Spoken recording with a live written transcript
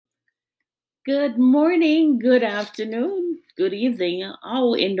Good morning, good afternoon, good evening.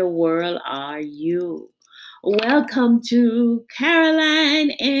 How in the world are you? Welcome to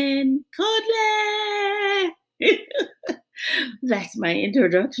Caroline and Kodle. That's my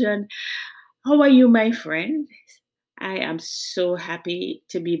introduction. How are you, my friend? I am so happy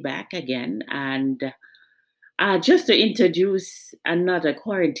to be back again and just to introduce another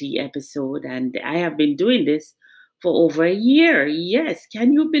quarantine episode. And I have been doing this for over a year. Yes,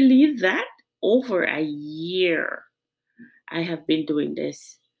 can you believe that? Over a year. I have been doing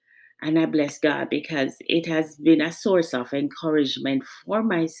this. And I bless God because it has been a source of encouragement for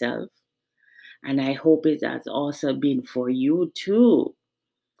myself. And I hope it has also been for you too.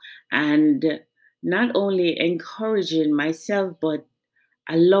 And not only encouraging myself, but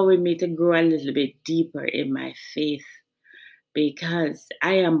allowing me to grow a little bit deeper in my faith because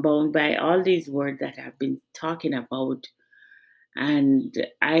I am bound by all these words that I've been talking about. And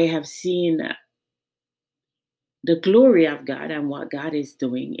I have seen the glory of God and what God is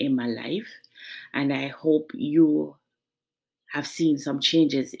doing in my life. And I hope you have seen some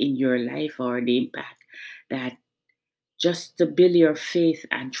changes in your life or the impact that just to build your faith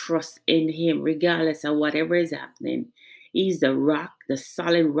and trust in Him, regardless of whatever is happening. He's the rock, the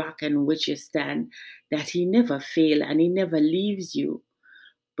solid rock on which you stand, that He never fails and He never leaves you.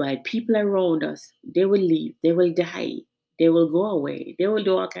 But people around us, they will leave, they will die, they will go away, they will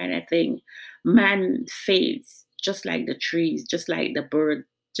do all kind of thing. Man fades, just like the trees, just like the bird,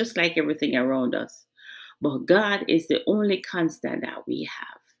 just like everything around us. But God is the only constant that we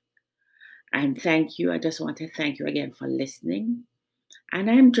have. And thank you. I just want to thank you again for listening.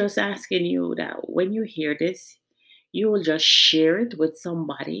 And I'm just asking you that when you hear this, you will just share it with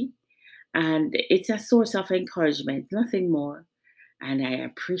somebody. And it's a source of encouragement, nothing more. And I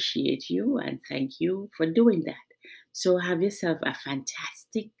appreciate you and thank you for doing that. So have yourself a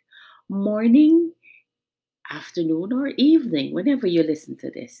fantastic morning, afternoon, or evening, whenever you listen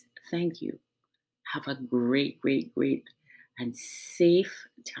to this. Thank you. Have a great, great, great, and safe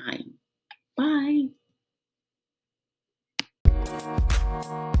time. Bye.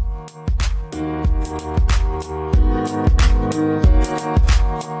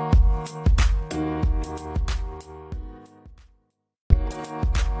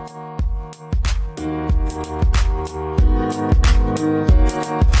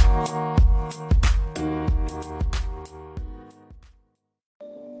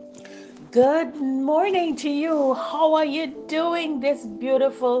 Good morning to you. How are you doing this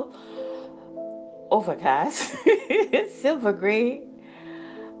beautiful overcast, silver gray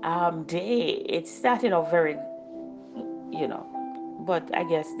day? It's starting off very, you know, but I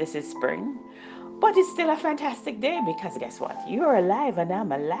guess this is spring. But it's still a fantastic day because guess what? You're alive and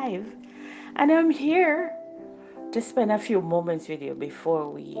I'm alive. And I'm here to spend a few moments with you before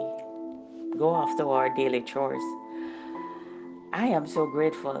we go off to our daily chores. I am so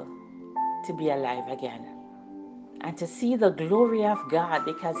grateful to be alive again and to see the glory of God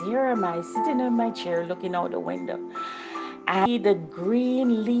because here am I sitting in my chair looking out the window. I see the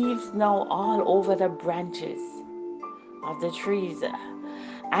green leaves now all over the branches of the trees.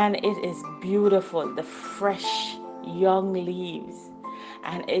 And it is beautiful, the fresh young leaves.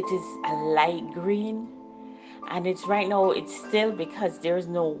 And it is a light green. And it's right now, it's still because there's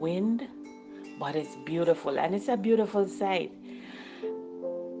no wind, but it's beautiful. And it's a beautiful sight.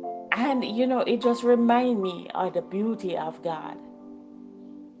 And it just reminds me of the beauty of God.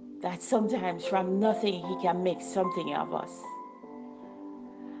 That sometimes from nothing He can make something of us.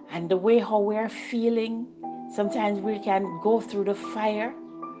 And the way how we're feeling, sometimes we can go through the fire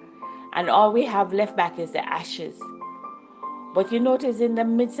and all we have left back is the ashes. But you notice in the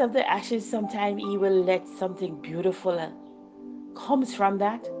midst of the ashes, sometimes He will let something beautiful comes from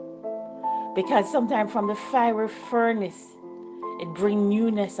that. Because sometimes from the fiery furnace, it brings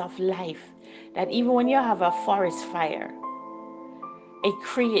newness of life. That even when you have a forest fire, it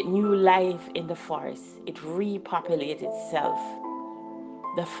creates new life in the forest. It repopulates itself.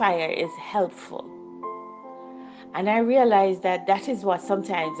 The fire is helpful. And I realize that that is what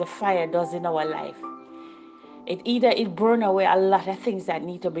sometimes the fire does in our life. It burns away a lot of things that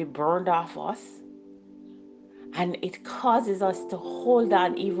need to be burned off us. And it causes us to hold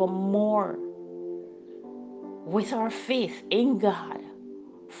on even more with our faith in God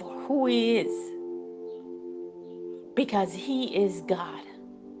for who He is. Because He is God.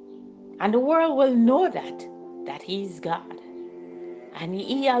 And the world will know that He is God. And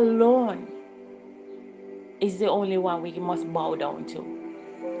He alone is the only one we must bow down to.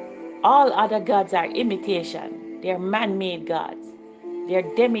 All other gods are imitation. They're man-made gods. They're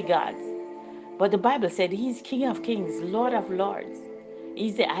demigods. But the Bible said He's King of Kings, Lord of Lords.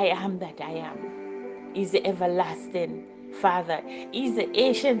 He's the I am that I am. He's the everlasting Father. He's the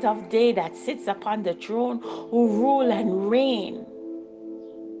ancient of day that sits upon the throne, who rule and reign.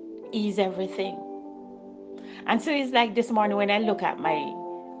 He's everything. And so it's like this morning when I look at my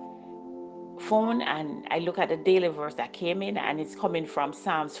phone and I look at the daily verse that came in, and it's coming from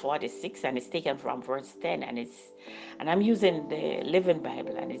Psalms 46, and it's taken from verse 10, and I'm using the Living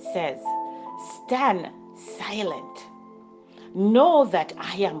Bible, and it says, "Stand silent. Know that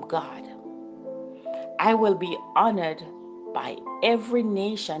I am God. I will be honored by every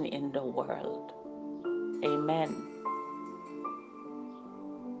nation in the world." Amen.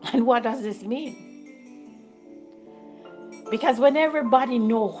 And what does this mean? Because when everybody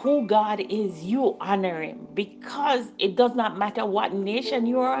know who God is, you honor him. Because it does not matter what nation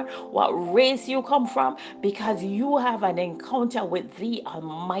you are, what race you come from, because you have an encounter with the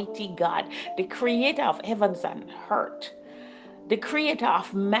Almighty God, the creator of heavens and earth, the creator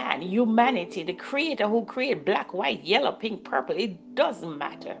of man, humanity, the creator who created black, white, yellow, pink, purple. It doesn't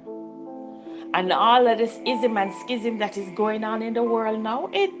matter. And all of this ism and schism that is going on in the world now,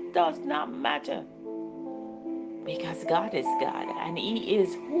 it does not matter. Because God is God, and he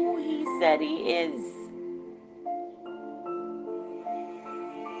is who he said he is.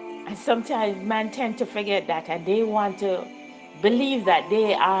 And sometimes man tend to forget that, and they want to believe that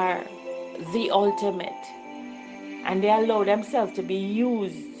they are the ultimate, and they allow themselves to be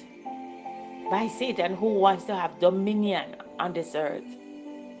used by Satan, who wants to have dominion on this earth.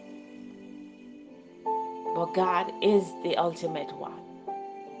 But God is the ultimate one.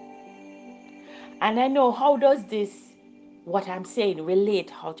 And I know, how does this, what I'm saying, relate,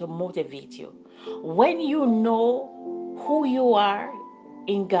 how to motivate you? When you know who you are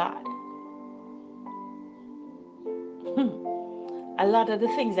in God, a lot of the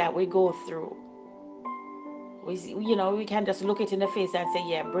things that we go through, we can just look it in the face and say,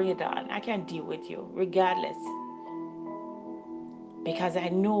 yeah, bring it on. I can deal with you regardless. Because I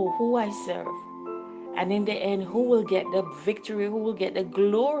know who I serve. And in the end, who will get the victory, who will get the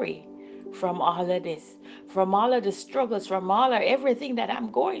glory from all of this, from all of the struggles, from all of everything that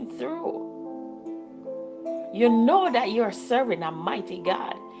I'm going through. You know that you're serving a mighty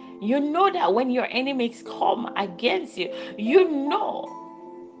God. You know that when your enemies come against you, you know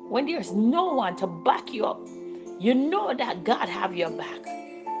when there's no one to back you up, you know that God have your back.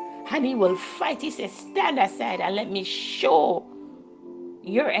 And he will fight. He says, stand aside and let me show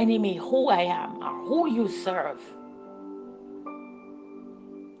your enemy who I am or who you serve.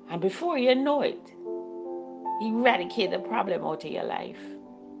 And before you know it, he eradicate the problem out of your life.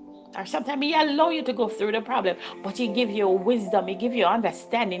 Or sometimes he allow you to go through the problem, but he give you wisdom, he give you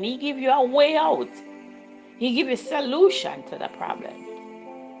understanding, he give you a way out. He give you a solution to the problem.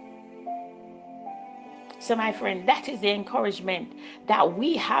 So my friend, that is the encouragement that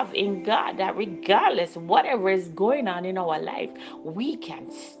we have in God, that regardless whatever is going on in our life, we can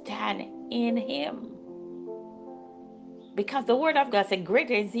stand in him. Because the word of God says,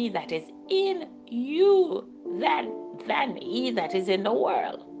 greater is he that is in you than he that is in the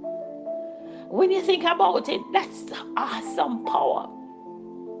world. When you think about it, that's awesome power.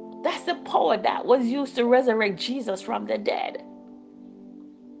 That's the power that was used to resurrect Jesus from the dead.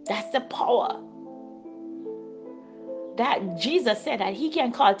 That's the power that Jesus said that he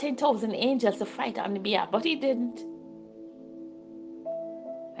can call 10,000 angels to fight on the behalf, but he didn't.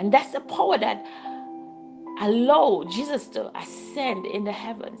 And that's the power that allowed Jesus to ascend in the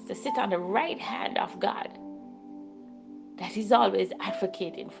heavens, to sit on the right hand of God, that he's always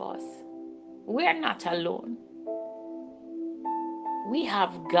advocating for us. We're not alone. We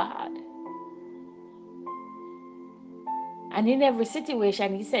have God. And in every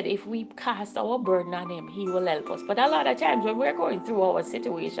situation, he said, if we cast our burden on him, he will help us. But a lot of times when we're going through our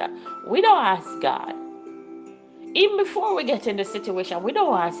situation, we don't ask God. Even before we get in the situation, we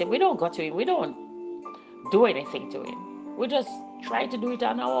don't ask him. We don't go to him. We don't do anything to him. We just try to do it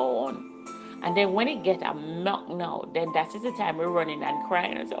on our own. And then when it gets a knock, then that is the time we're running and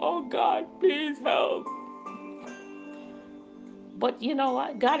crying and say, oh God, please help. But you know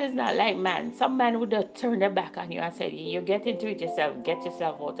what? God is not like man. Some man would have turned their back on you and said, you get into it yourself, get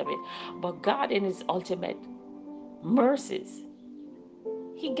yourself out of it. But God in his ultimate mercies,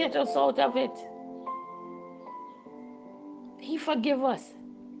 he gets us out of it. He forgive us.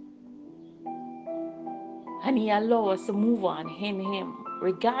 And he allow us to move on in him,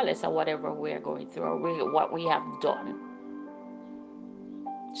 regardless of whatever we're going through or what we have done.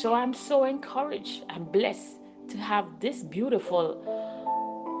 So I'm so encouraged and blessed to have this beautiful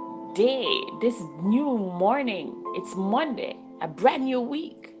day, this new morning. It's Monday, a brand new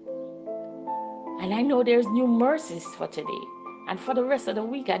week. And I know there's new mercies for today. and for the rest of the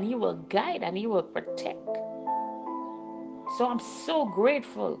week, and He will guide and He will protect. So I'm so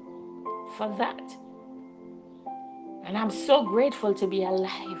grateful for that. And I'm so grateful to be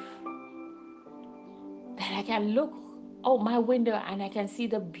alive, that I can look out my window and I can see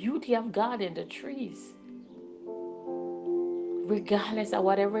the beauty of God in the trees, regardless of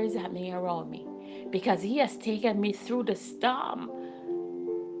whatever is happening around me, because He has taken me through the storm.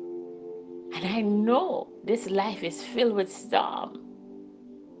 And I know this life is filled with storm,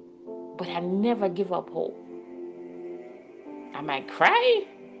 but I never give up hope. I might cry,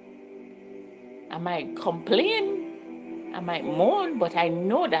 I might complain, I might mourn, but I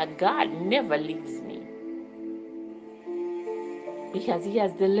know that God never leaves me, because He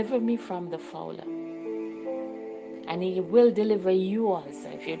has delivered me from the fowler. And He will deliver you also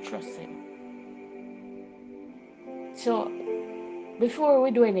if you trust Him. So before we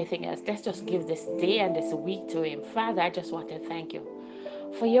do anything else, let's just give this day and this week to Him. Father, I just want to thank You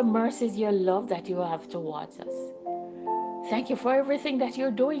for Your mercies, Your love that You have towards us. Thank You for everything that You're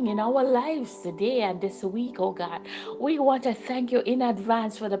doing in our lives today and this week, oh God. We want to thank You in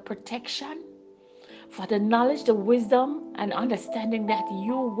advance for the protection, for the knowledge, the wisdom, and understanding that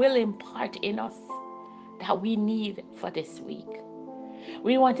You will impart in us that we need for this week.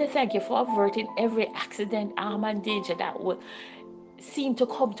 We want to thank You for averting every accident, harm, and danger that will seem to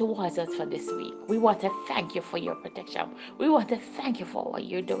come towards us for this week. We want to thank You for Your protection. We want to thank You for what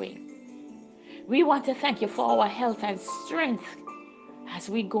You're doing. We want to thank You for our health and strength as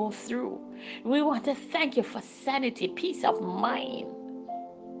we go through. We want to thank You for sanity, peace of mind.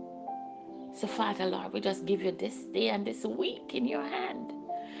 So, Father, Lord, we just give You this day and this week in Your hand.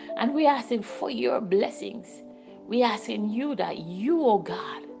 And we asking for Your blessings. We asking You that You, oh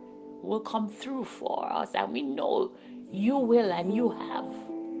God, will come through for us. And we know You will and You have.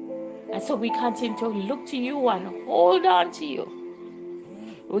 And so we continue to look to You and hold on to You.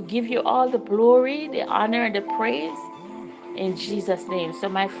 We give You all the glory, the honor, and the praise in Jesus' name. So,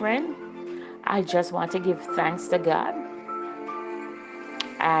 my friend, I just want to give thanks to God.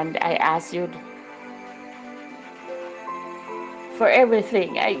 And I ask You for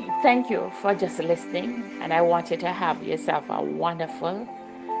everything. I thank you for just listening. And I want you to have yourself a wonderful,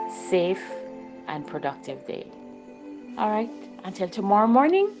 safe, and productive day. All right. Until tomorrow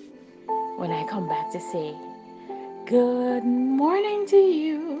morning, when I come back to say good morning to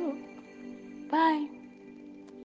you. Bye.